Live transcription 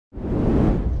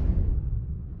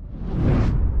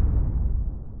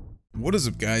What is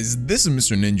up guys, this is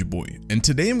Mr. Ninja Boy, and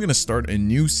today I'm going to start a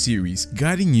new series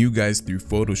guiding you guys through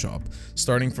Photoshop,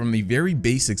 starting from the very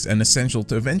basics and essential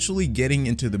to eventually getting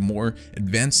into the more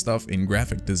advanced stuff in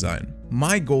graphic design.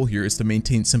 My goal here is to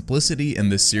maintain simplicity in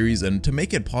this series and to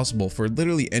make it possible for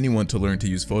literally anyone to learn to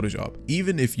use Photoshop,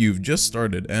 even if you've just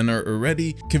started and are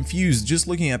already confused just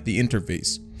looking at the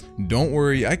interface. Don't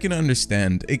worry, I can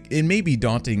understand. It may be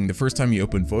daunting the first time you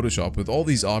open Photoshop with all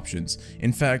these options.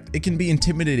 In fact, it can be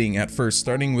intimidating at first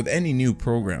starting with any new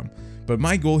program. But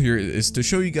my goal here is to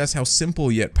show you guys how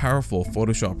simple yet powerful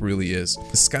Photoshop really is.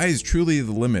 The sky is truly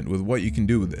the limit with what you can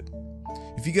do with it.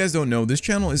 If you guys don't know, this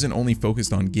channel isn't only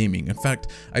focused on gaming. In fact,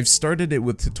 I've started it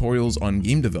with tutorials on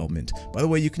game development. By the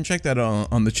way, you can check that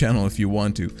on the channel if you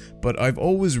want to. But I've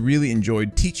always really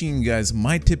enjoyed teaching you guys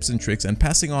my tips and tricks and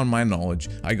passing on my knowledge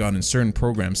I got in certain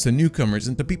programs to newcomers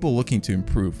and to people looking to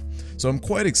improve. So I'm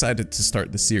quite excited to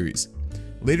start the series.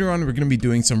 Later on, we're going to be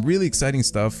doing some really exciting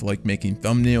stuff like making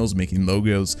thumbnails, making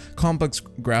logos, complex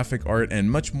graphic art, and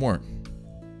much more.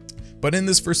 But in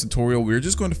this first tutorial, we're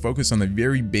just going to focus on the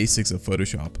very basics of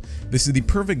Photoshop. This is the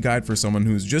perfect guide for someone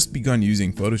who's just begun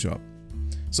using Photoshop.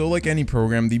 So like any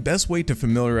program, the best way to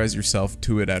familiarize yourself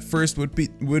to it at first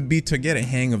would be to get a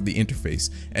hang of the interface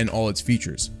and all its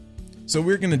features. So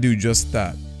we're going to do just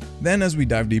that. Then as we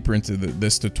dive deeper into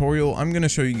this tutorial, I'm going to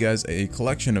show you guys a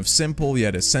collection of simple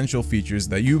yet essential features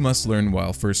that you must learn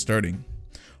while first starting.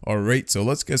 Alright, so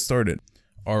let's get started.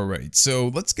 Alright, so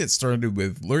let's get started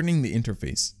with learning the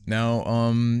interface. Now,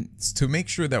 to make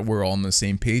sure that we're all on the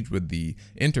same page with the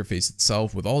interface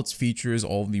itself, with all its features,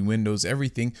 all the windows,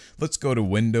 everything, let's go to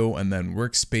Window and then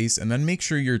Workspace, and then make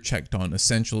sure you're checked on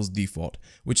Essentials Default,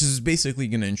 which is basically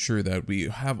going to ensure that we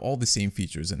have all the same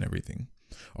features and everything.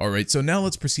 Alright, so now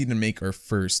let's proceed and make our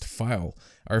first file,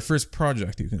 our first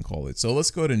project you can call it. So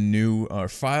let's go to New,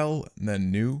 File, and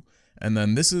then New. And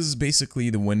then this is basically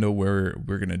the window where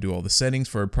we're going to do all the settings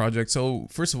for our project. So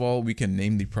first of all, we can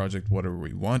name the project whatever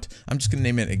we want. I'm just going to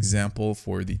name it example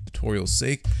for the tutorial's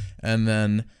sake. And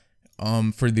then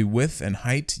for the width and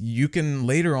height, you can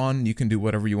later on, you can do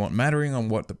whatever you want, mattering on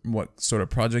what sort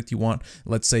of project you want.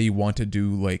 Let's say you want to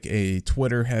do like a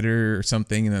Twitter header or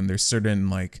something, and then there's certain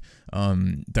like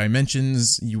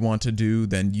dimensions you want to do,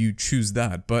 then you choose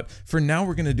that. But for now,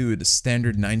 we're going to do it a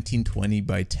standard 1920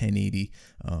 by 1080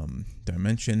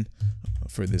 dimension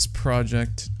for this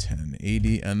project,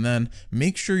 1080, and then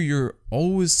make sure you're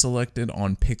always selected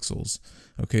on pixels.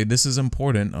 Okay, this is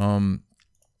important.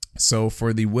 So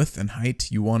for the width and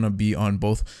height, you want to be on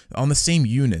the same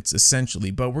units essentially,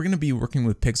 but we're going to be working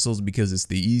with pixels because it's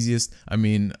the easiest. I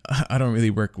mean, I don't really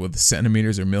work with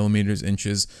centimeters or millimeters,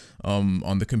 inches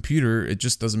on the computer. It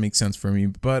just doesn't make sense for me,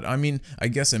 but I mean, I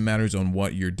guess it matters on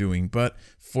what you're doing. But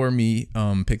for me,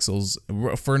 pixels,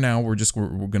 for now, we're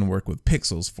going to work with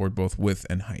pixels for both width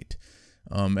and height.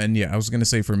 And yeah, I was going to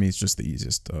say for me, it's just the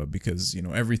easiest because, you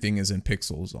know, everything is in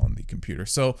pixels on the computer.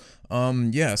 So,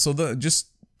 yeah, so just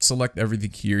select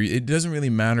everything here. It doesn't really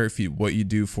matter if what you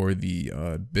do for the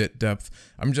bit depth.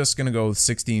 I'm just gonna go with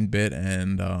 16-bit,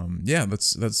 and yeah,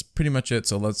 that's pretty much it.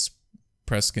 So let's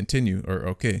press continue, or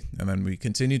okay, and then we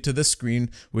continue to this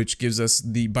screen, which gives us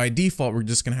by default we're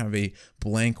just gonna have a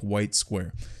blank white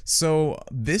square. So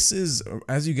this is,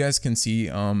 as you guys can see,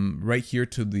 right here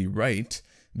to the right,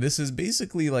 this is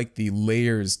basically like the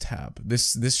layers tab.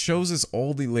 This shows us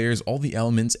all the layers, all the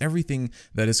elements, everything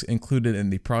that is included in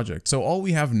the project. So all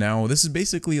we have now, this is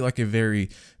basically like a very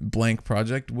blank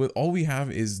project. All we have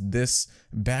is this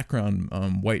background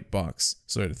white box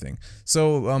sort of thing.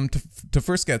 So to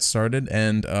first get started,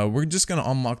 and we're just gonna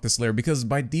unlock this layer because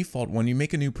by default when you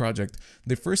make a new project,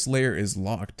 the first layer is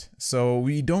locked. So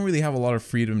we don't really have a lot of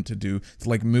freedom to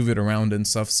like move it around and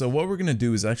stuff. So what we're gonna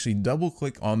do is actually double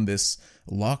click on this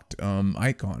locked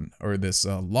icon, or this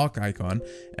lock icon,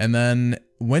 and then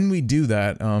when we do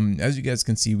that, as you guys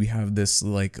can see, we have this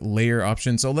like layer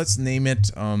option. So let's name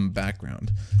it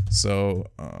background. So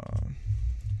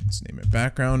let's name it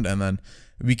background, and then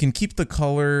we can keep the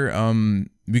color,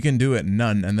 we can do it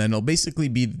none, and then it'll basically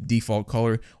be the default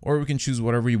color, or we can choose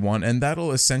whatever you want, and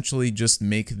that'll essentially just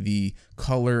make the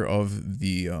color of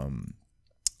the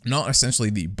not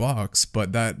essentially the box,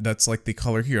 but that's like the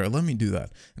color here. Let me do that.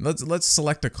 And let's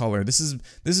select a color. This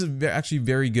is actually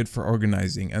very good for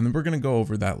organizing, and we're gonna go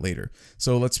over that later.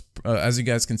 So let's, as you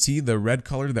guys can see, the red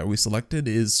color that we selected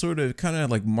is sort of kind of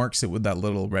like marks it with that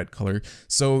little red color.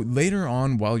 So later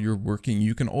on, while you're working,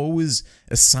 you can always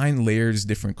assign layers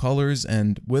different colors,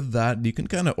 and with that, you can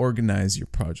kind of organize your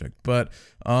project. But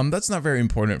that's not very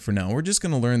important for now. We're just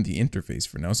gonna learn the interface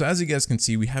for now. So as you guys can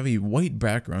see, we have a white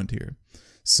background here.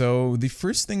 So the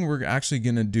first thing we're actually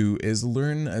going to do is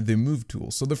learn the move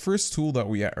tool. So the first tool that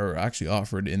we are actually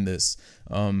offered in this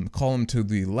column to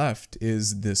the left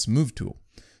is this move tool.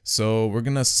 So we're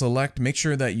going to select, make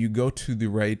sure that you go to the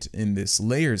right in this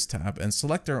layers tab and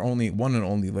select our one and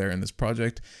only layer in this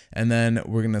project. And then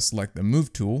we're going to select the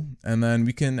move tool. And then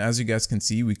we can, as you guys can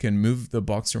see, we can move the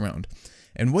box around.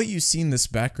 And what you see in this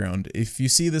background, if you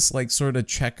see this like sort of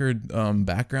checkered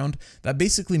background, that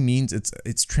basically means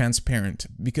it's transparent.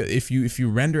 Because if you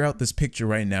render out this picture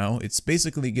right now, it's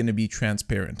basically going to be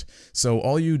transparent. So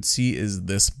all you'd see is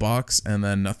this box and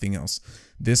then nothing else.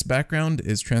 This background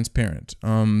is transparent.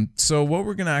 So what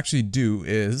we're going to actually do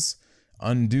is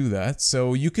undo that.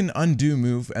 So you can undo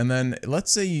move, and then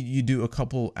let's say you do a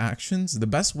couple actions. The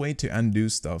best way to undo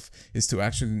stuff is to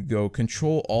actually go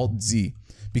Control Alt Z,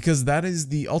 because that is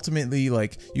the ultimately,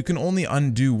 like, you can only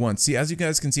undo once. See, as you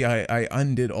guys can see, I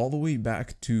undid all the way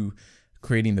back to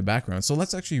creating the background. So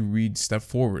let's actually read step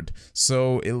forward.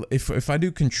 So if I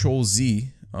do Control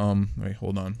Z, wait,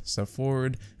 hold on, step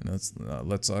forward, and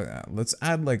let's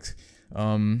add like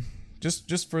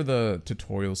just for the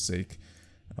tutorial's sake,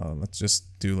 let's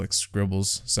just do like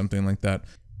scribbles, something like that.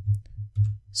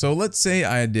 So let's say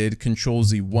I did Control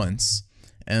Z once,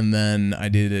 and then I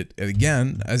did it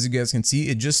again. As you guys can see,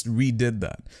 it just redid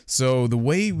that. So the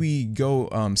way we go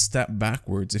step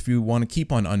backwards, if you want to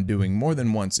keep on undoing more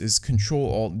than once, is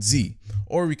Control Alt Z,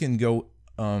 or we can go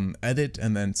edit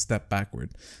and then step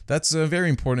backward. That's a very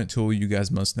important tool you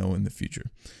guys must know in the future.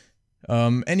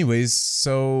 Anyways,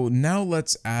 so now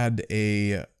let's add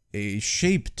a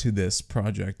shape to this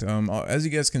project. As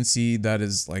you guys can see, that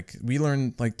is like, we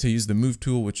learned like to use the move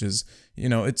tool, which is, you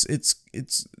know, it's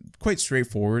quite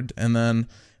straightforward. And then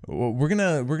we're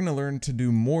gonna learn to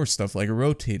do more stuff like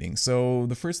rotating. So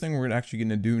the first thing we're actually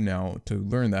gonna do now to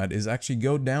learn that is actually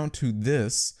go down to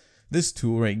this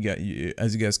tool, right?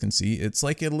 As you guys can see, it's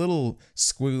like a little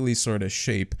squiggly sort of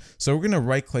shape. So we're gonna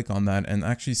right click on that and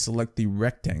actually select the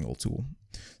rectangle tool.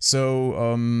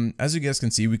 So as you guys can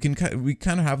see, we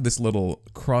kind of have this little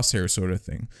crosshair sort of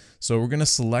thing. So we're gonna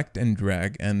select and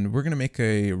drag, and we're gonna make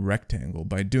a rectangle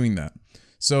by doing that.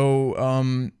 So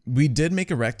we did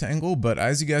make a rectangle, but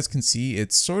as you guys can see,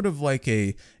 it's sort of like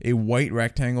a white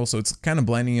rectangle, so it's kind of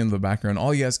blending in the background.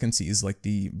 All you guys can see is like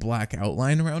the black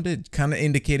outline around it, kind of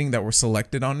indicating that we're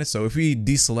selected on it. So if we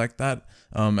deselect that,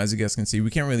 as you guys can see, we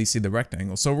can't really see the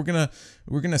rectangle. So we're gonna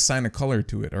assign a color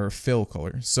to it, or a fill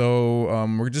color. So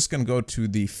we're just gonna go to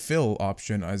the fill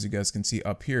option, as you guys can see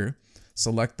up here.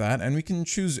 Select that, and we can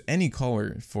choose any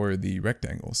color for the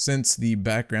rectangle. Since the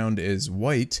background is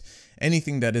white,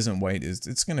 anything that isn't white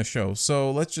it's gonna show. So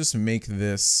let's just make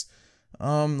this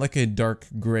like a dark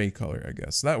gray color, I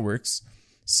guess. That works.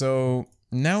 So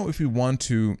now if we want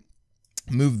to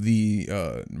move the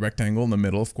rectangle in the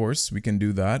middle, of course, we can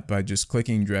do that by just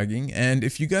clicking, dragging. And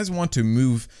if you guys want to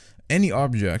move any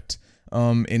object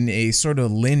in a sort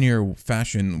of linear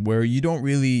fashion, where you don't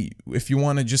really, if you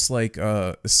want to just like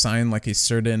assign like a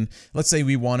certain, let's say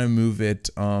we want to move it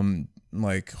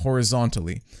like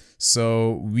horizontally,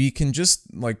 so we can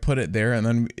just like put it there, and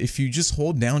then if you just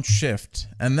hold down shift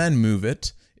and then move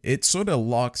it, it sort of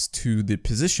locks to the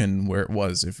position where it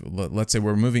was. If let's say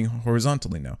we're moving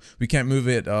horizontally now, we can't move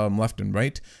it left and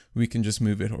right, we can just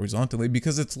move it horizontally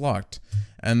because it's locked.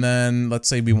 And then let's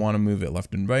say we want to move it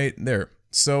left and right, there.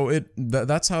 So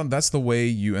that's the way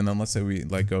you, and then let's say we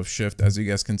like go shift, as you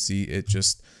guys can see, it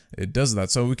does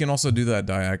that. So we can also do that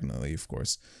diagonally, of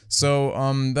course. So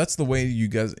that's the way you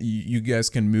guys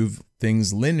can move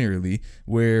things linearly,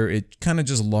 where it kind of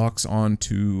just locks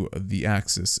onto the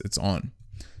axis it's on.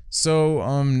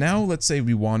 So now let's say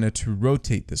we wanted to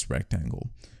rotate this rectangle.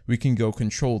 We can go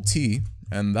Control T,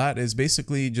 and that is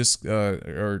basically just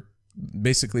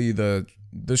basically the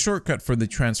shortcut for the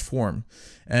transform.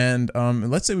 And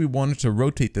let's say we wanted to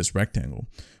rotate this rectangle.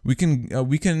 We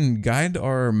can guide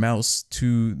our mouse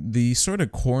to the sort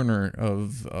of corner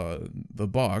of the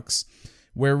box,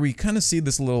 where we kind of see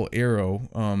this little arrow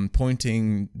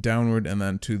pointing downward and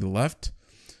then to the left.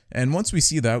 And once we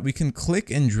see that, we can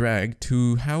click and drag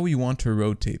to how we want to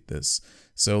rotate this.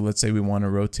 So let's say we want to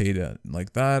rotate it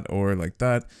like that or like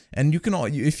that. And you can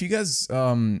if you guys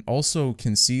also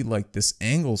can see like this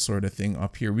angle sort of thing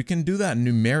up here, we can do that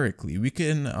numerically. We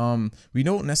can we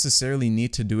don't necessarily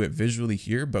need to do it visually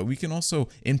here, but we can also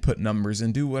input numbers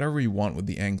and do whatever you want with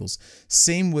the angles.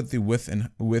 Same with the width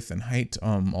and height,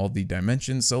 all the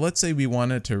dimensions. So let's say we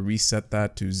wanted to reset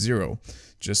that to 0.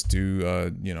 Just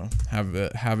to you know, have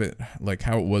it like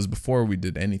how it was before we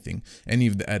did any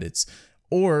of the edits.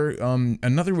 Or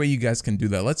another way you guys can do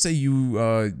that, let's say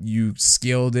you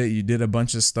scaled it, you did a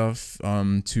bunch of stuff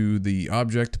to the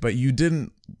object, but you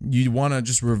didn't you want to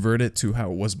just revert it to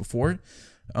how it was before.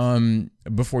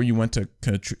 Before you went to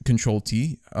Control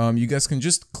T, you guys can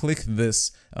just click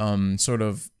this sort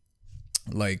of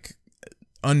like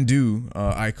undo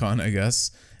icon, I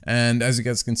guess. And as you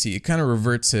guys can see, it kind of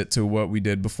reverts it to what we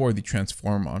did before the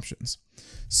transform options.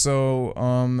 So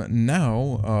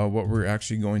now what we're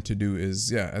actually going to do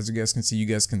is, yeah, as you guys can see, you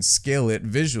guys can scale it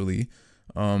visually,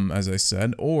 as I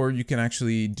said, or you can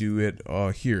actually do it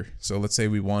here. So let's say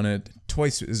we want it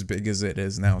twice as big as it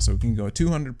is now. So we can go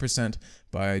 200%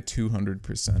 by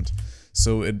 200%.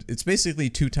 So it's basically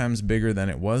 2 times bigger than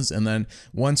it was. And then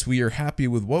once we are happy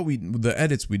with the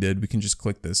edits we did, we can just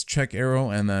click this check arrow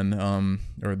and then,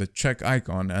 or the check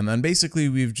icon. And then basically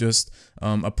we've just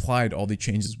applied all the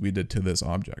changes we did to this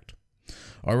object.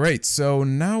 All right, so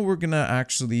now we're gonna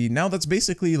actually, now that's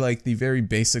basically like the very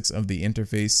basics of the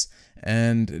interface.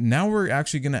 And now we're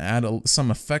actually gonna add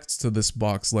some effects to this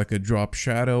box, like a drop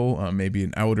shadow, maybe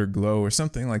an outer glow or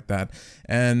something like that.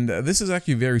 And this is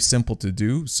actually very simple to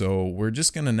do. So we're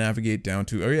just gonna navigate down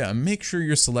to, oh yeah, make sure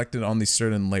you're selected on the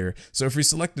certain layer. So if you're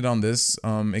selected on this,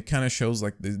 it kind of shows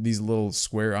like these little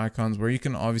square icons where you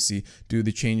can obviously do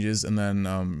the changes, and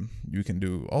then you can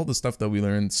do all the stuff that we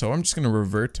learned. So I'm just gonna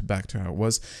revert back to how it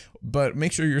was. But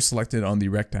make sure you're selected on the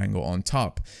rectangle on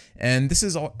top. And this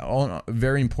is all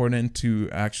very important to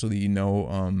actually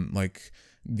know, like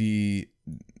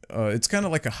it's kind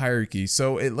of like a hierarchy.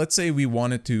 So let's say we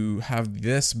wanted to have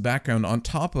this background on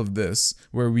top of this,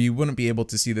 where we wouldn't be able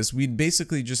to see this. We'd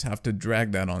basically just have to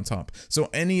drag that on top. So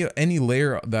any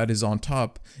layer that is on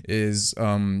top is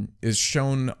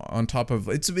shown on top of,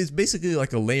 it's basically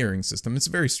like a layering system. It's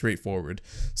very straightforward.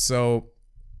 So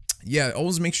yeah,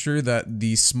 always make sure that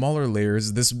the smaller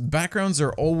layers, backgrounds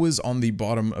are always on the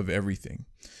bottom of everything.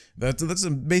 That's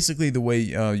basically the way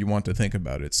you want to think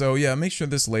about it. So yeah, make sure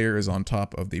this layer is on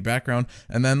top of the background.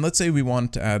 And then let's say we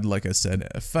want to add, like I said,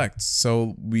 effects.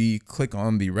 So we click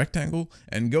on the rectangle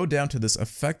and go down to this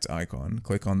effect icon,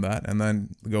 click on that, and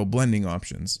then go blending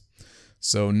options.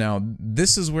 So now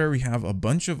this is where we have a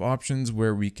bunch of options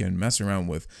where we can mess around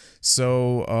with.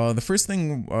 So the first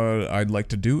thing I'd like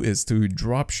to do is to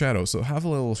drop shadow. So have a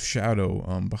little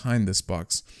shadow behind this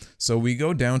box. So we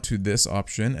go down to this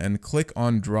option and click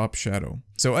on drop shadow.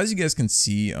 So as you guys can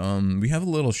see, we have a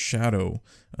little shadow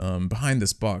behind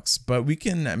this box, but we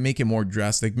can make it more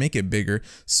drastic, make it bigger.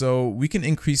 So we can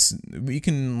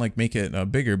like make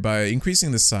it bigger by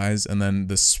increasing the size and then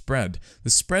the spread. The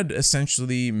spread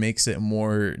essentially makes it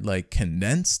more like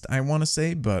condensed, I want to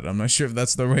say, but I'm not sure if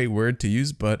that's the right word to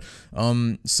use. But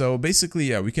so basically,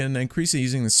 yeah, we can increase it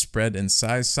using the spread and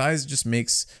size. Size just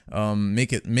makes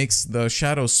the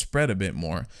shadow spread a bit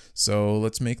more. So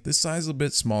let's make this size a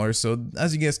bit smaller. So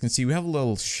as you guys can see, we have a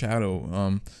little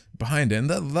shadow behind it, and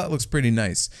that looks pretty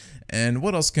nice. And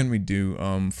what else can we do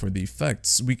for the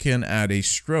effects? We can add a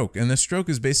stroke, and the stroke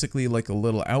is basically like a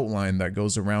little outline that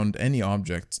goes around any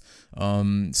object.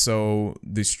 So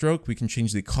the stroke, we can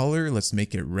change the color. Let's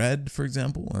make it red, for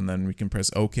example, and then we can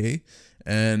press OK.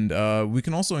 And we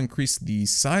can also increase the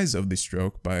size of the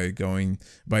stroke by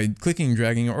clicking and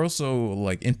dragging, or also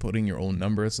like inputting your own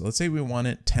number. So let's say we want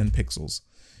it 10 pixels.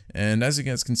 And as you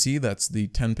guys can see, that's the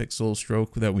 10 pixel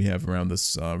stroke that we have around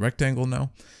this rectangle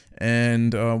now.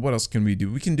 And what else can we do?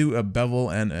 We can do a bevel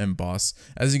and emboss.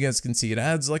 As you guys can see, it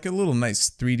adds like a little nice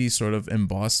 3D sort of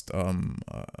embossed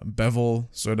bevel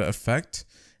sort of effect.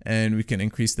 And we can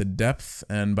increase the depth,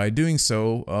 and by doing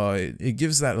so, it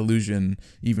gives that illusion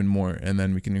even more. And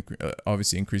then we can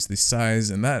obviously increase the size,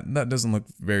 and that doesn't look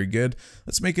very good.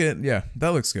 Let's make it, yeah, that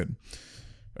looks good.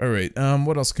 Alright,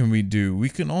 what else can we do? We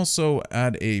can also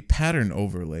add a pattern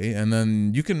overlay, and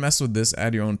then you can mess with this,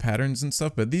 add your own patterns and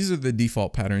stuff, but these are the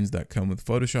default patterns that come with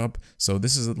Photoshop. So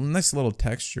this is a nice little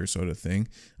texture sort of thing.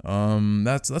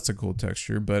 That's a cool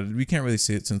texture, but we can't really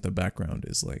see it since the background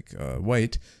is like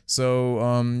white. So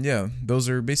yeah, those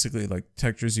are basically like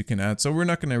textures you can add. So we're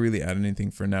not going to really add anything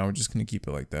for now. We're just going to keep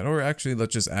it like that. Or actually,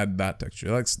 let's just add that texture.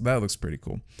 That looks pretty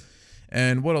cool.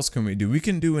 And what else can we do? We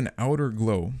can do an outer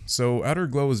glow. So outer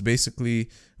glow is basically,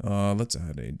 let's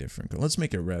add a different color. Let's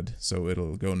make it red, so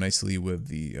it'll go nicely with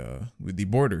the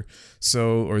border,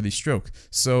 so, or the stroke.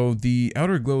 So the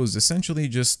outer glow is essentially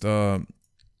just like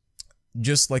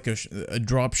a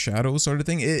drop shadow sort of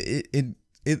thing.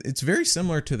 It's very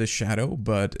similar to the shadow,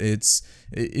 but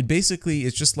it basically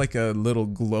it's just like a little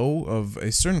glow of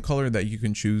a certain color that you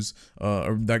can choose,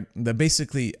 or that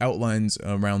basically outlines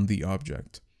around the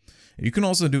object. You can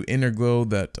also do inner glow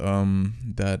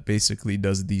that basically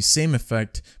does the same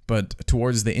effect, but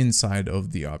towards the inside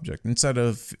of the object, instead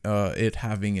of it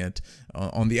having it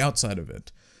on the outside of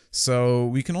it. So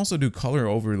we can also do color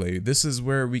overlay. This is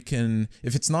where we can,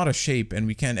 if it's not a shape and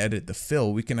we can't edit the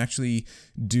fill, we can actually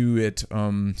do it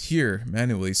here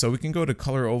manually. So we can go to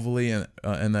color overlay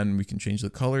and then we can change the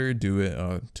color, do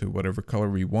it to whatever color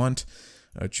we want.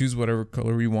 Choose whatever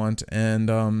color we want, and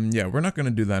yeah, we're not going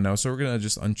to do that now, so we're going to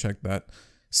just uncheck that.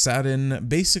 Satin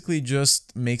basically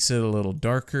just makes it a little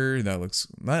darker.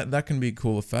 That can be a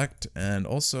cool effect. And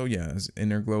also, yeah, as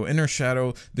inner glow, inner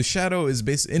shadow. The shadow is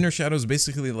inner shadow is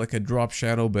basically like a drop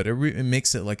shadow, but it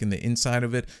makes it like in the inside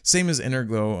of it. Same as inner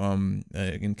glow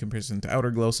in comparison to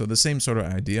outer glow, so the same sort of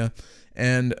idea.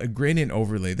 And a gradient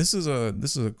overlay. This is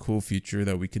a cool feature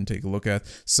that we can take a look at.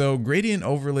 So gradient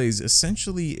overlays,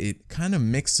 essentially it kind of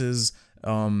mixes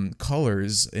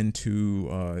colors into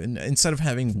instead of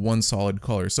having one solid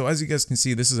color. So as you guys can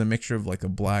see, this is a mixture of like a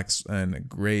black and a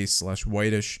gray /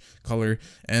 whitish color,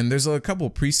 and there's a couple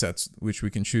of presets which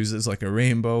we can choose. There's like a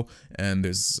rainbow, and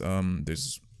there's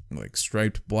like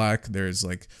striped black, there's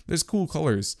cool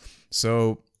colors.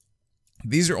 So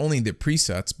these are only the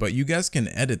presets, but you guys can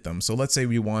edit them. So let's say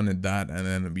we wanted that, and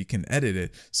then we can edit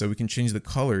it. So we can change the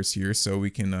colors here, so we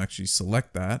can actually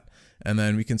select that, and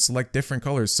then we can select different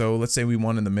colors. So let's say we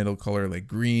wanted the middle color like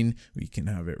green, we can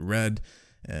have it red,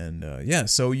 and yeah,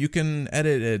 so you can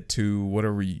edit it to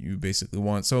whatever you basically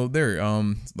want. So there,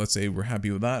 let's say we're happy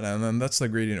with that, and then that's the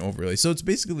gradient overlay. So it's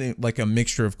basically like a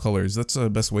mixture of colors. That's the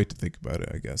best way to think about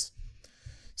it, I guess.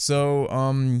 So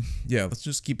yeah, let's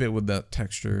just keep it with that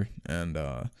texture. And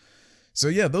so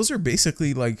yeah, those are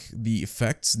basically like the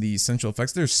effects, the essential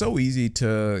effects. They're so easy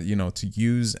to to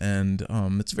use, and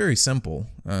it's very simple,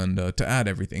 and to add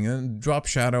everything, and drop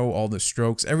shadow, all the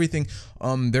strokes, everything.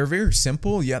 They're very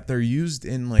simple, yet they're used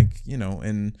in like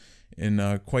in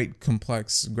quite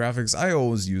complex graphics. I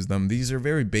always use them. These are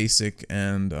very basic,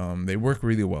 and they work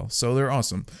really well, so they're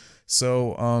awesome.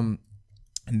 So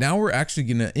now we're actually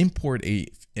gonna import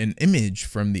an image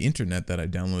from the internet that I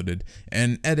downloaded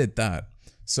and edit that.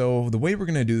 So the way we're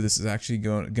gonna do this is actually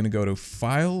gonna go to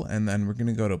File, and then we're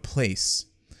gonna go to Place.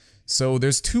 So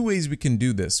there's two ways we can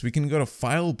do this. We can go to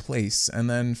File, Place, and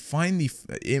then find the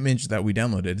image that we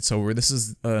downloaded. So this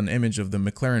is an image of the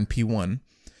McLaren P1.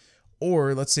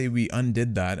 Or let's say we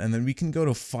undid that, and then we can go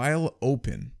to File,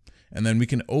 Open. And then we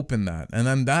can open that, and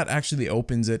then that actually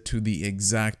opens it to the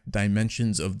exact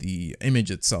dimensions of the image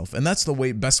itself. And that's the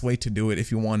best way to do it if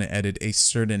you want to edit a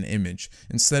certain image,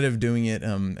 instead of doing it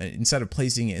instead of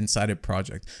placing it inside a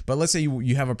project. But let's say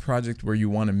you have a project where you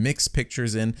want to mix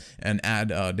pictures in and add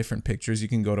different pictures. You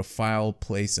can go to File,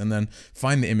 Place, and then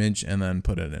find the image and then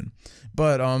put it in.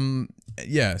 But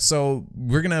yeah, so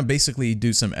we're gonna basically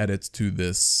do some edits to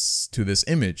this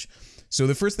image. So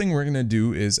the first thing we're going to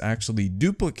do is actually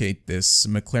duplicate this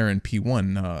McLaren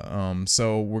P1.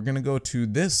 So we're going to go to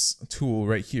this tool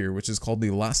right here, which is called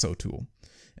the lasso tool.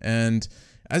 And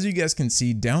as you guys can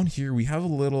see down here, we have a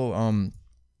little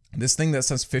this thing that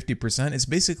says 50%. It's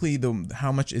basically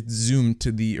how much it's zoomed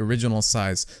to the original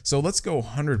size. So let's go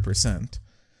 100%.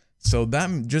 So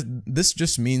this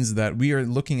just means that we are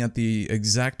looking at the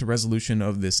exact resolution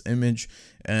of this image,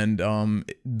 and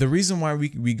the reason why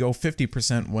we go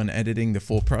 50% when editing the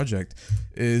full project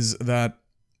is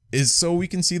so we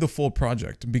can see the full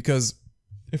project. Because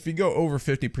if we go over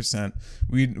 50%,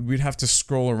 we'd have to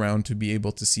scroll around to be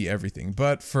able to see everything.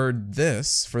 But for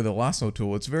the lasso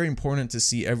tool, it's very important to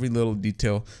see every little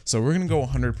detail. So we're gonna go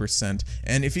 100%.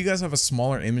 And if you guys have a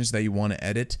smaller image that you want to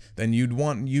edit, then you'd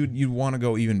want to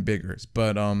go even bigger.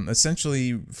 But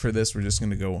essentially for this, we're just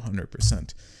gonna go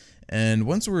 100%. And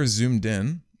once we're zoomed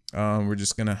in, we're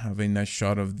just gonna have a nice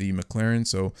shot of the McLaren.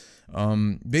 So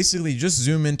basically just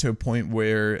zoom into a point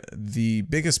where the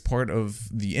biggest part of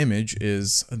the image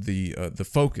is the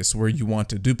focus where you want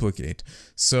to duplicate.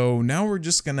 So now we're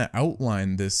just gonna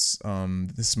outline this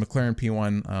McLaren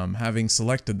P1 having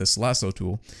selected this lasso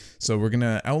tool. So we're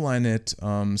gonna outline it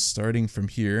starting from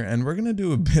here, and we're gonna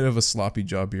do a bit of a sloppy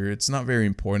job here. It's not very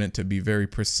important to be very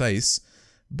precise.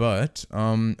 But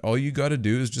all you got to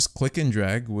do is just click and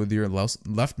drag with your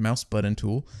left mouse button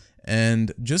tool,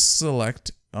 and just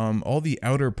select all the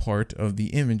outer part of the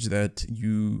image that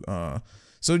you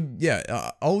so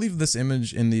yeah, I'll leave this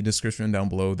image in the description down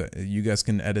below that you guys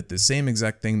can edit the same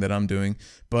exact thing that I'm doing.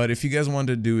 But if you guys want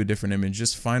to do a different image,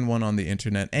 just find one on the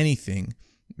internet, anything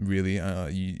really.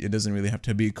 It doesn't really have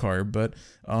to be a car, but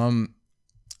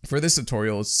for this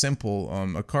tutorial, it's simple.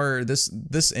 A car,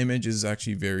 this image is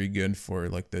actually very good for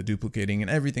like the duplicating and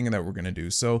everything that we're gonna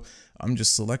do. So I'm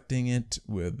just selecting it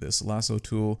with this lasso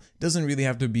tool. It doesn't really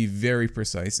have to be very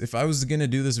precise. If I was gonna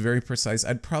do this very precise,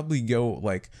 I'd probably go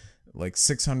like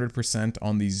 600%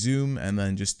 on the zoom, and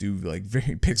then just do like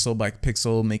very pixel by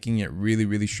pixel, making it really,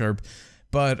 really sharp.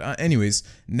 But anyways,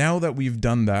 now that we've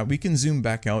done that, we can zoom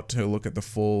back out to look at the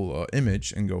full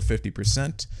image and go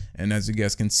 50%. And as you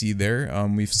guys can see there,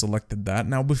 we've selected that.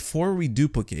 Now, before we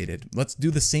duplicate it, let's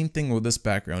do the same thing with this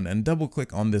background and double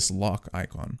click on this lock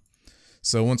icon.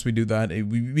 So once we do that,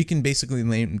 we can basically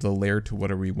name the layer to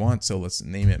whatever we want. So let's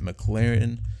name it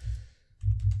McLaren.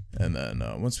 And then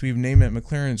once we've named it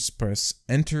McLaren, just press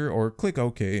enter or click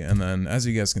OK. And then as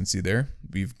you guys can see there,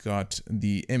 we've got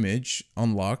the image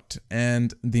unlocked.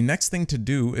 And the next thing to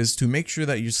do is to make sure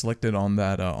that you selected on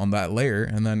that layer.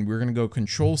 And then we're going to go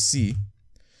Control C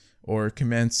or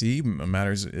Command C. It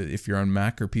matters if you're on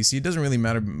Mac or PC. It doesn't really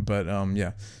matter, but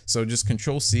yeah. So just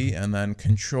Control C and then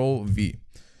Control V.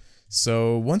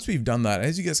 So once we've done that,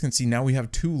 as you guys can see, now we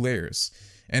have 2 layers.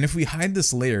 And if we hide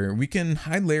this layer, we can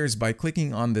hide layers by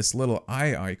clicking on this little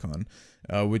eye icon,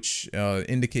 which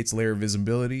indicates layer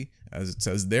visibility, as it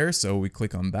says there. So we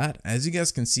click on that. As you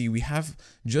guys can see, we have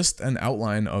just an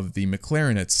outline of the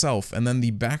McLaren itself, and then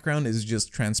the background is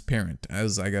just transparent.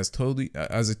 As I told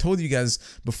you guys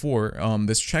before,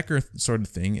 this checker sort of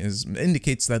thing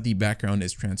indicates that the background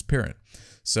is transparent.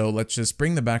 So let's just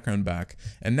bring the background back.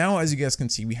 And now, as you guys can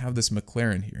see, we have this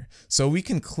McLaren here. So we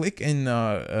can click and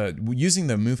using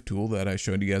the move tool that I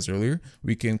showed you guys earlier,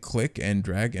 we can click and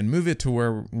drag and move it to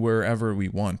wherever we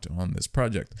want on this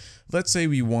project. Let's say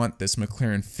we want this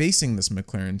McLaren facing this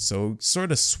McLaren, so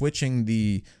sort of switching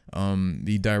the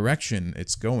direction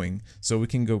it's going. So we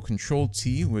can go Control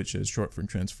T, which is short for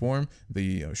transform,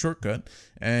 the shortcut,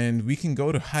 and we can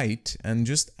go to height and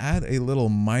just add a little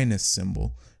minus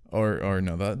symbol. Or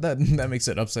no, that makes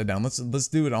it upside down. Let's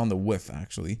do it on the width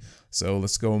actually. So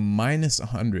let's go minus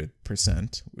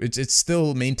 100%. It's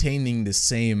still maintaining the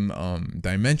same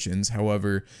dimensions.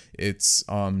 However, it's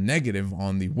negative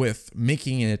on the width,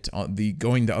 making it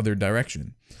going the other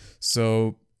direction.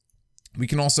 So we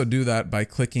can also do that by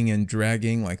clicking and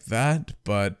dragging like that.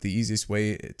 But the easiest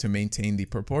way to maintain the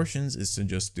proportions is to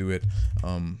just do it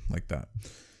like that.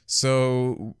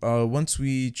 So once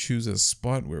we choose a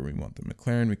spot where we want the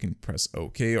McLaren, we can press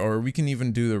OK, or we can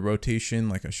even do the rotation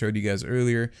like I showed you guys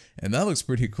earlier, and that looks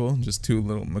pretty cool. Just 2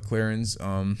 little McLarens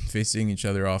facing each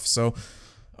other off. So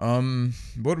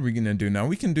what are we gonna do now?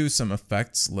 We can do some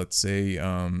effects. Let's say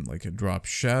like a drop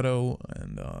shadow,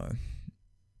 and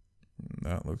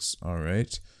that looks all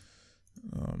right.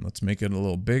 Let's make it a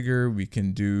little bigger. We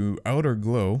can do outer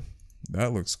glow.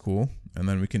 That looks cool. And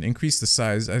then we can increase the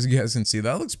size. As you guys can see,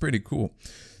 that looks pretty cool.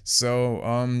 So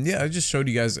yeah, I just showed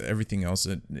you guys everything else.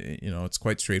 It's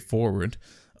quite straightforward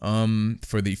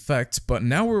for the effect. But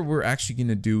now what we're actually going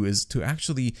to do is to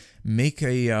actually make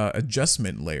a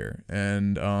adjustment layer.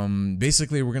 And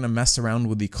basically we're going to mess around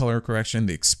with the color correction,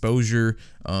 the exposure,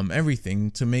 everything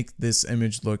to make this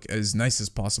image look as nice as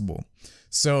possible.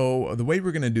 So the way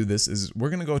we're going to do this is we're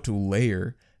going to go to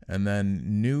layer and then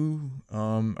new,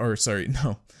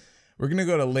 we're going to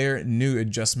go to layer, new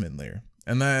adjustment layer.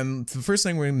 And then the first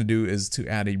thing we're going to do is to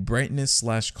add a brightness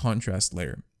 / contrast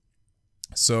layer.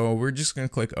 So we're just going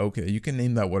to click OK. You can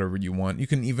name that whatever you want. You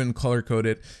can even color code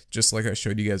it just like I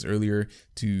showed you guys earlier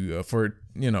to for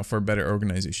better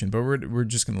organization, but we're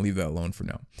just going to leave that alone for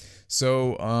now.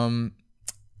 So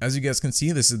as you guys can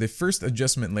see, this is the first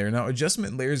adjustment layer. Now,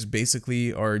 adjustment layers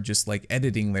basically are just like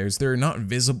editing layers. They're not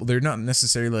visible. They're not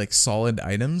necessarily like solid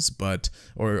items,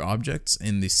 or objects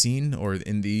in the scene or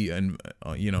in the in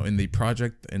the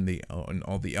project in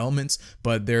all the elements.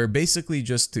 But they're basically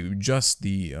just to adjust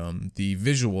the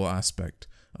visual aspect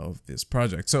of this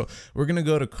project. So we're going to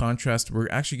go to contrast. We're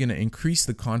actually going to increase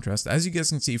the contrast. As you guys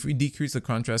can see, if we decrease the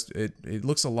contrast, it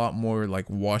looks a lot more like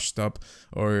washed up,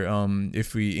 or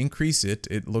if we increase it,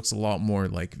 it looks a lot more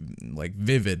like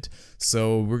vivid.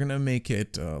 So we're going to make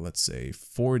it, let's say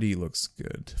 40 looks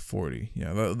good. 40.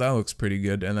 Yeah, that looks pretty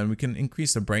good. And then we can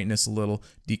increase the brightness a little,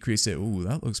 decrease it. Ooh,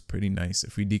 that looks pretty nice.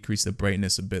 If we decrease the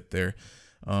brightness a bit there,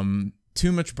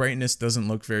 too much brightness doesn't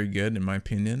look very good in my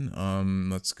opinion.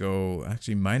 Let's go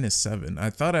actually -7. I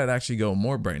thought I'd actually go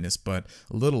more brightness, but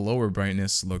a little lower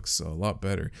brightness looks a lot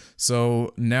better.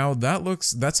 So now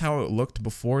that's how it looked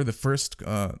before the first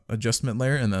adjustment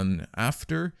layer, and then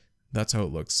after, that's how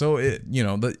it looks. So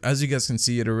as you guys can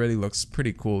see, it already looks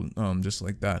pretty cool, just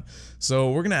like that.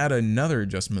 So we're gonna add another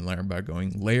adjustment layer by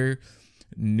going layer,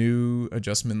 new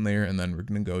adjustment layer, and then we're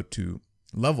gonna go to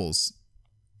levels.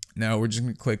 Now we're just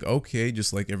going to click OK,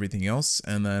 just like everything else.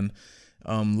 And then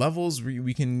levels,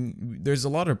 there's a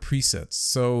lot of presets,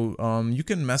 so you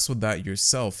can mess with that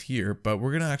yourself here, but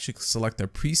we're gonna actually select a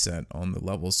preset on the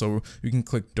level, so we can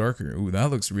click darker. Ooh, that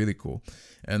looks really cool.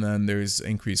 And then there's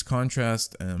increased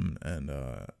contrast, and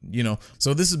you know,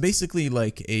 so this is basically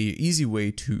like a easy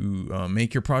way to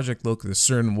make your project look a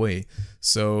certain way.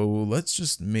 So let's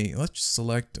just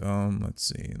select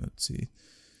let's see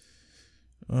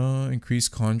increase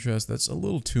contrast. That's a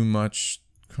little too much.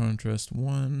 Contrast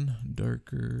 1,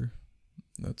 darker,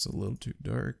 that's a little too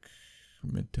dark.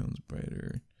 Midtones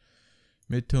brighter,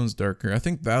 midtones darker. I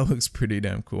think that looks pretty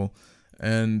damn cool.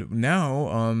 And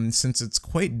now since it's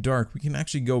quite dark, we can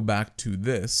actually go back to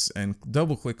this and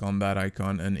double click on that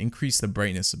icon and increase the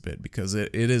brightness a bit, because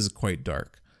it is quite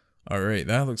dark. All right,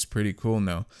 that looks pretty cool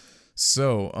now.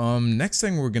 So next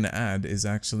thing we're gonna add is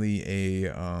actually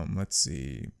a let's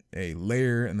see, a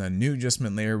layer, and then new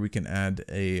adjustment layer. We can add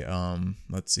a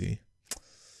let's see,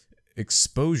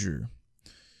 exposure.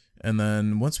 And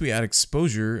then once we add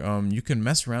exposure, you can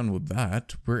mess around with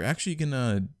that. We're actually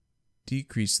gonna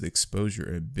decrease the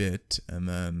exposure a bit, and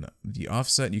then the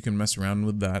offset, you can mess around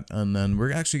with that, and then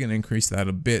we're actually going to increase that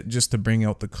a bit just to bring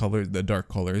out the color, the dark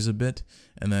colors a bit.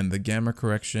 And then the gamma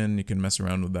correction, you can mess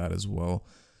around with that as well.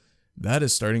 That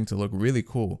is starting to look really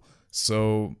cool.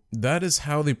 So that is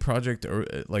how the project, or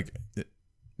like,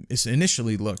 it's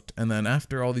initially looked, and then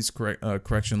after all these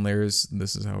correction layers,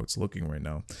 this is how it's looking right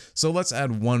now. So let's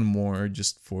add one more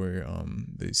just for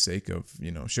the sake of,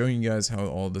 you know, showing you guys how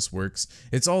all this works.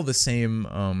 It's all the same,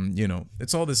 you know,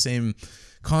 it's all the same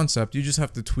concept. You just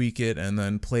have to tweak it and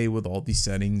then play with all these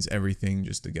settings, everything,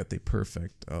 just to get the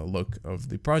perfect look of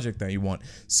the project that you want.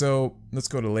 So let's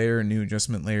go to layer, new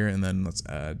adjustment layer, and then let's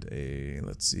add a,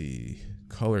 let's see,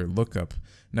 color lookup.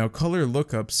 Now color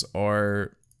lookups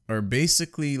are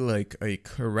basically like a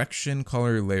correction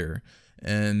color layer,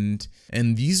 and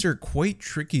these are quite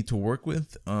tricky to work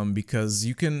with because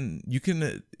you can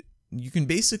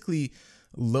basically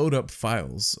load up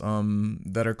files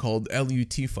that are called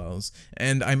LUT files,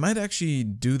 and I might actually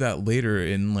do that later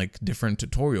in like different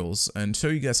tutorials and show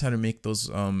you guys how to make those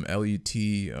LUT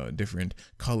different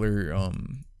color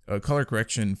color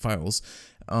correction files.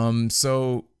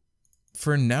 So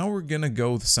for now, we're gonna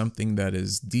go with something that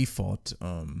is default.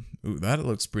 Ooh, that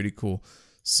looks pretty cool.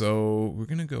 So we're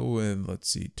gonna go with, let's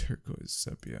see, turquoise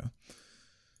sepia.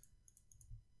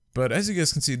 But as you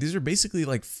guys can see, these are basically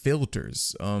like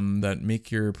filters that make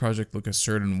your project look a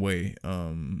certain way.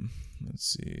 Let's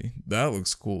see, that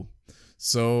looks cool.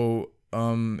 So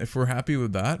if we're happy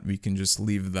with that, we can just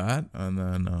leave that, and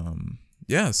then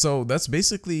yeah. So that's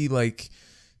basically like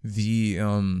the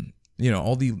you know,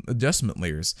 all the adjustment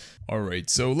layers. Alright,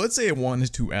 so let's say I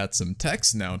wanted to add some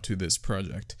text now to this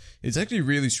project. It's actually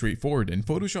really straightforward. In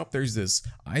Photoshop, there's this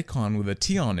icon with a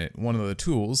T on it, one of the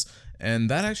tools, and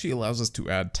that actually allows us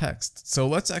to add text. So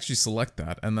let's actually select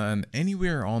that, and then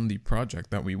anywhere on the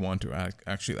project that we want to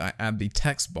actually add the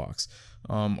text box,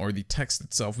 or the text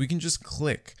itself, we can just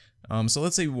click. So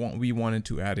let's say we wanted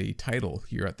to add a title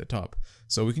here at the top.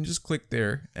 So we can just click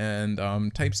there and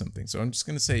type something. So I'm just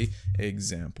going to say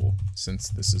example, since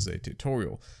this is a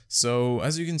tutorial. So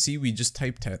as you can see, we just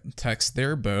typed text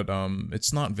there, but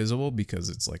it's not visible because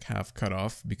it's like half cut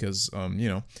off, because you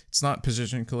know, it's not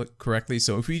positioned correctly.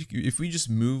 So if we just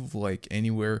move like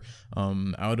anywhere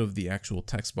out of the actual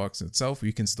text box itself,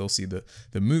 we can still see the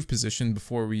move position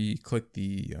before we click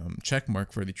the check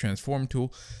mark for the transform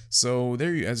tool. So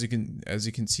there, as you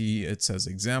can see, it says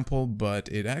example, but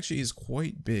it actually is quite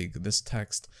big, this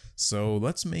text. So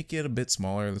let's make it a bit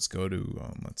smaller. Let's go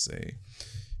to let's say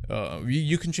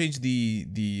you can change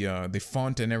the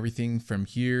font and everything from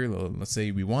here. Let's say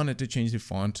we wanted to change the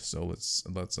font, so let's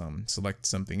select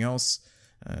something else,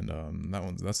 and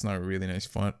that's not a really nice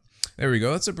font. There we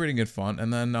go. That's a pretty good font.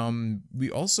 And then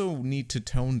we also need to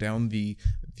tone down the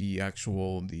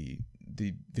actual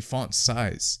font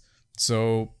size.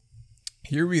 So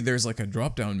here there's like a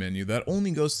drop down menu that only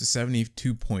goes to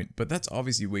 72 point, but that's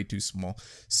obviously way too small.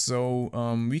 So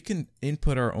we can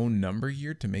input our own number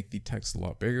here to make the text a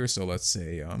lot bigger. So let's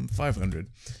say 500.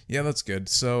 Yeah, that's good.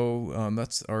 So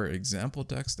that's our example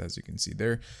text, as you can see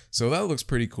there. So that looks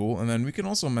pretty cool. And then we can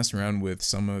also mess around with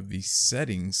some of the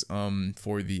settings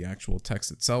for the actual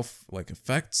text itself, like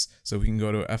effects. So we can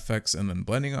go to FX and then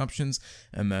blending options.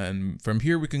 And then from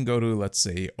here we can go to, let's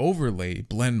say, overlay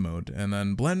blend mode. And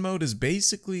then blend mode is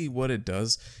basically what it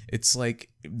does. It's like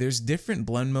there's different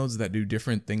blend modes that do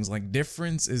different things. Like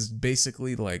difference is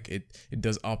basically like it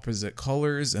does opposite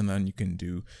colors, and then you can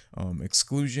do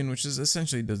exclusion, which is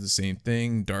essentially does the same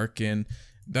thing, darken,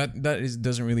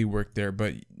 doesn't really work there,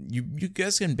 but you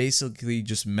guys can basically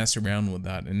just mess around with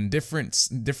that in different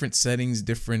settings,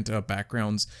 different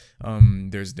backgrounds.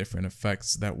 There's different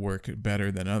effects that work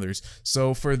better than others.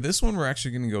 So for this one, we're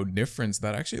actually going to go difference.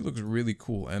 That actually looks really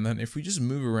cool. And then if we just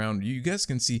move around, you guys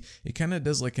can see it kind of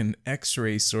does like an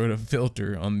X-ray sort of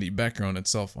filter on the background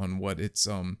itself, on what it's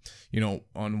you know,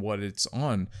 on what it's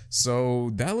on.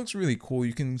 So that looks really cool.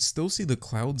 You can still see the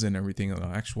clouds and everything on the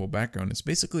actual background. It's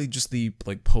basically just the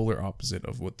like polar opposite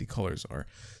of what the colors are.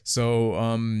 So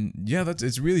yeah,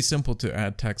 it's really simple to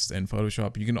add text in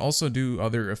Photoshop. You can also do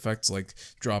other effects like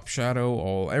drop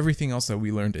shadow, everything else that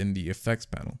we learned in the effects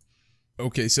panel.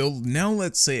 Okay, so now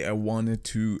let's say I wanted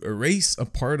to erase a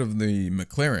part of the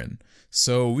McLaren.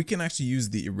 So we can actually use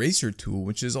the eraser tool,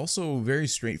 which is also very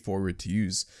straightforward to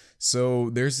use. So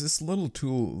there's this little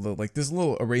tool, like this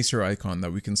little eraser icon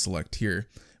that we can select here.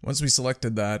 Once we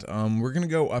selected that, we're gonna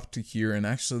go up to here and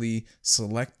actually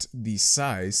select the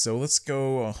size. So let's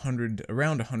go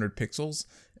around 100 pixels.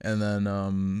 And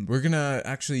then we're gonna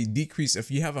actually decrease,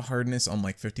 if you have a hardness on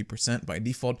like 50% by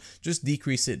default, just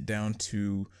decrease it down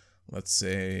to, let's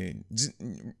say,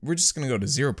 we're just gonna go to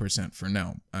 0% for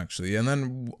now, actually, and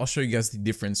then I'll show you guys the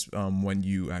difference when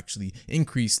you actually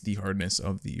increase the hardness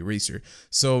of the eraser.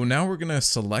 So now we're gonna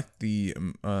select the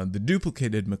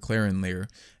duplicated McLaren layer,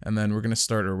 and then we're gonna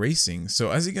start erasing.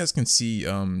 So as you guys can see,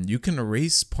 you can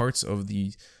erase parts of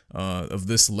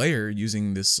this layer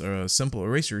using this simple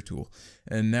eraser tool.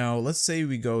 And now let's say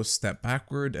we go step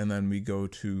backward, and then we go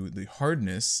to the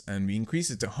hardness and we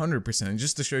increase it to 100%,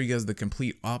 just to show you guys the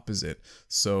complete opposite.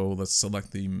 So let's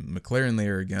select the McLaren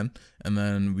layer again, and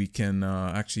then we can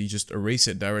actually just erase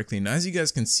it directly. And as you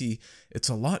guys can see, it's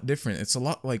a lot different. It's a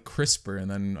lot like crisper. And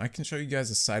then I can show you guys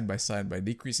a side by side by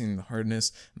decreasing the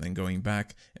hardness and then going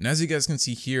back. And as you guys can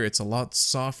see here, it's a lot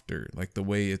softer, like the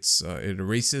way it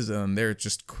erases, and there it's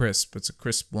just crisp. It's a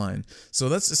crisp line. So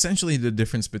that's essentially the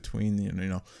difference between the, you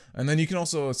know. And then you can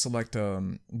also select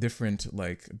different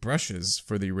like brushes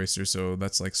for the eraser. So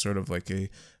that's like sort of like a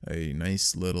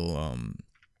nice little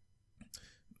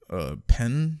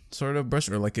pen sort of brush,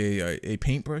 or like a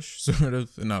paintbrush sort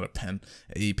of, not a pen,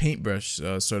 a paintbrush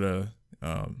sort of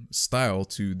style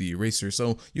to the eraser.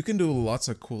 So you can do lots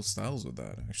of cool styles with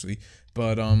that actually.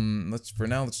 But let's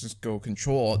just go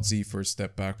Control-Alt-Z for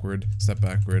step backward,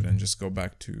 and just go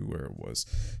back to where it was.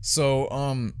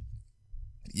 So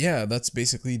yeah, that's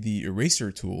basically the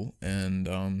eraser tool. And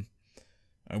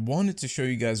I wanted to show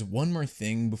you guys one more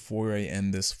thing before I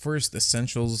end this first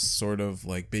essentials sort of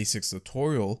like basics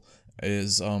tutorial.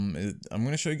 Is I'm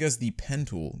going to show you guys the pen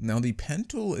tool. Now the pen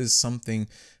tool is something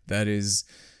that is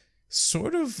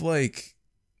sort of like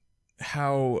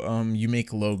how you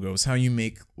make logos, how you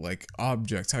make like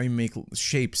objects, how you make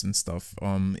shapes and stuff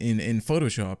in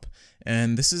Photoshop.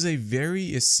 And this is a very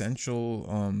essential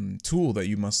tool that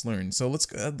you must learn. So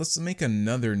let's make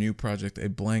another new project, a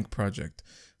blank project.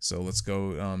 So let's go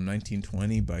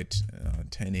 1920 by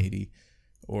 1080,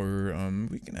 or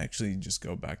we can actually just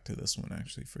go back to this one.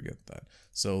 Actually, forget that.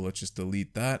 So let's just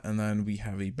delete that, and then we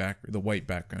have the white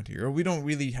background here. Or we don't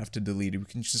really have to delete it. We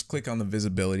can just click on the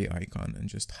visibility icon and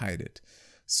just hide it.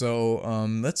 So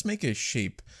let's make a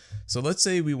shape. So let's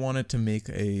say we wanted to make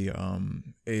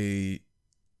a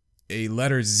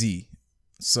letter Z.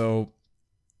 So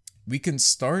we can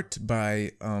start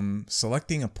by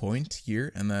selecting a point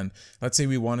here, and then let's say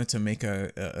we wanted to make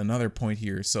another point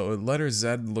here. So a letter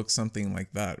Z looks something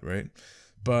like that, right?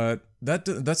 But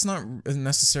that's not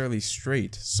necessarily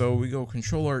straight. So we go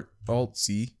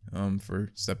Control-Alt-Z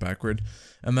for step backward,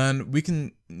 and then we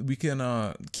can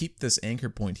keep this anchor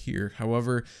point here.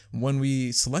 However, when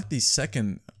we select the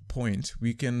second point,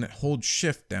 we can hold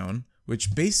Shift down,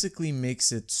 which basically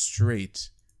makes it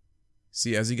straight.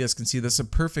 See, as you guys can see, that's a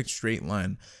perfect straight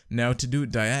line. Now to do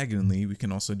it diagonally, we can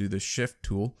also do the Shift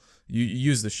tool. You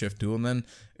use the Shift tool, and then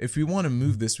if we want to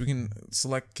move this, we can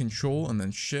select Control and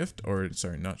then Shift, or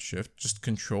sorry, not Shift, just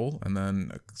Control, and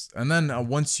then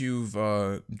once you've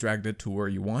dragged it to where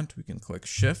you want, we can click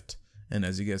Shift, and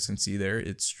as you guys can see there,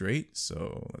 it's straight.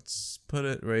 So let's put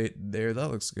it right there.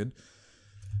 That looks good.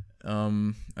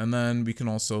 And then we can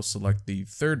also select the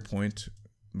third point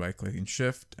by clicking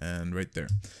Shift, and right there.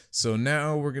 So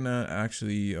now we're gonna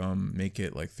actually make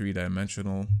it like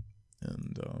 3-dimensional,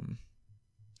 and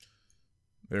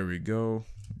there we go.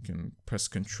 We can press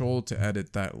Control to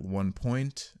edit that one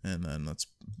point, and then let's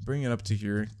bring it up to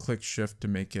here, click Shift to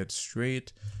make it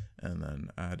straight, and then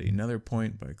add another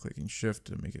point by clicking shift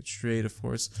to make it straight, of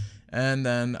course, and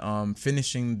then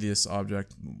finishing this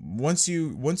object. Once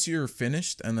you're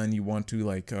finished and then you want to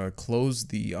like close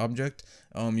the object,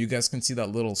 you guys can see that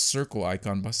little circle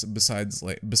icon beside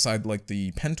like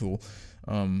the pen tool,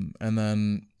 and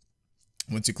then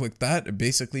once you click that, it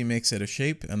basically makes it a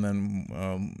shape, and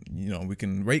then you know, we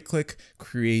can right click,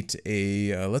 create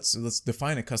a let's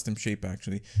define a custom shape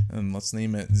actually, and let's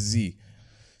name it Z.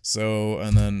 So,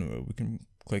 and then we can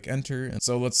click enter, and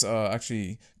so let's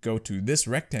actually go to this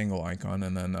rectangle icon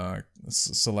and then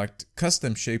select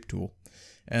custom shape tool.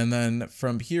 And then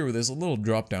from here, there's a little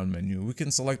drop down menu. We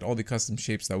can select all the custom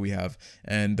shapes that we have,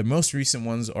 and the most recent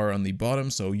ones are on the bottom.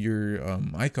 So your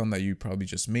icon that you probably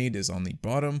just made is on the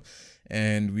bottom,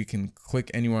 and we can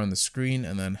click anywhere on the screen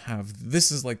and then have,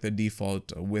 this is like the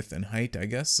default width and height, I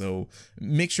guess. So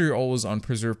make sure you're always on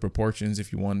preserve proportions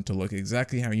if you want it to look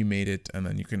exactly how you made it, and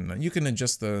then you can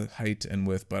adjust the height and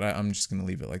width, but I'm just gonna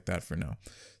leave it like that for now.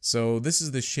 So this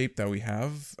is the shape that we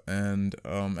have, and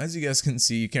as you guys can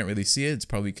see, you can't really see it. It's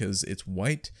probably because it's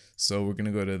white. So we're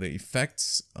gonna go to the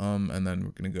effects, and then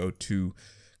we're gonna go to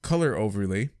color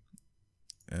overlay,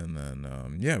 and then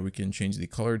yeah, we can change the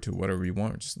color to whatever you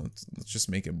want. Let's just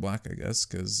make it black, I guess,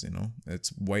 because you know it's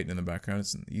white in the background.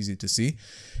 It's easy to see,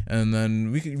 and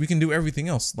then we can do everything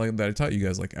else like that I taught you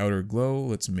guys, like outer glow.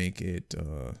 Let's make it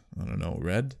I don't know,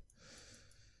 red.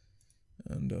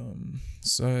 And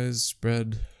size,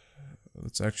 spread,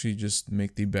 let's actually just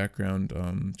make the background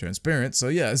transparent. So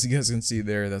yeah, as you guys can see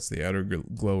there, that's the outer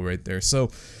glow right there.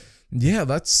 So yeah,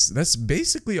 that's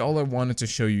basically all I wanted to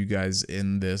show you guys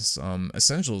in this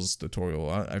essentials tutorial.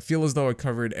 I feel as though I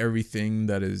covered everything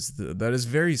that is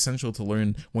very essential to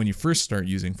learn when you first start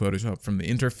using Photoshop, from the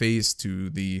interface to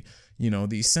the, you know,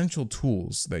 the essential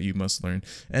tools that you must learn.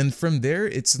 And from there,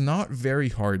 it's not very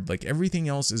hard. Like everything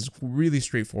else is really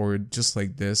straightforward, just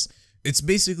like this. It's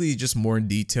basically just more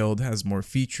detailed, has more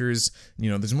features, you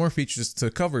know, there's more features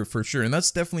to cover for sure. And that's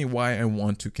definitely why I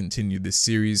want to continue this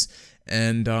series.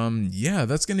 And yeah,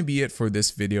 that's going to be it for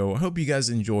this video. I hope you guys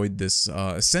enjoyed this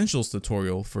essentials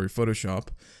tutorial for Photoshop.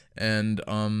 And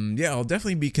yeah, I'll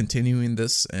definitely be continuing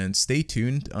this, and stay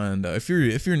tuned. And if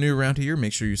you're new around here,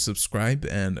 make sure you subscribe,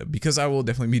 and because I will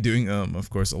definitely be doing of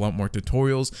course a lot more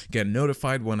tutorials, get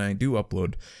notified when I do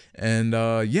upload. And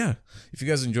yeah, if you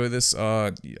guys enjoy this,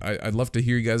 I'd love to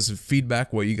hear you guys'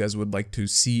 feedback, what you guys would like to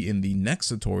see in the next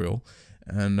tutorial.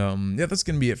 And yeah, that's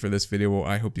gonna be it for this video.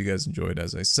 I hope you guys enjoyed.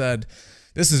 As I said,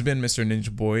 this has been Mr.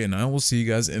 Ninja Boy, and I will see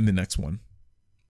you guys in the next one.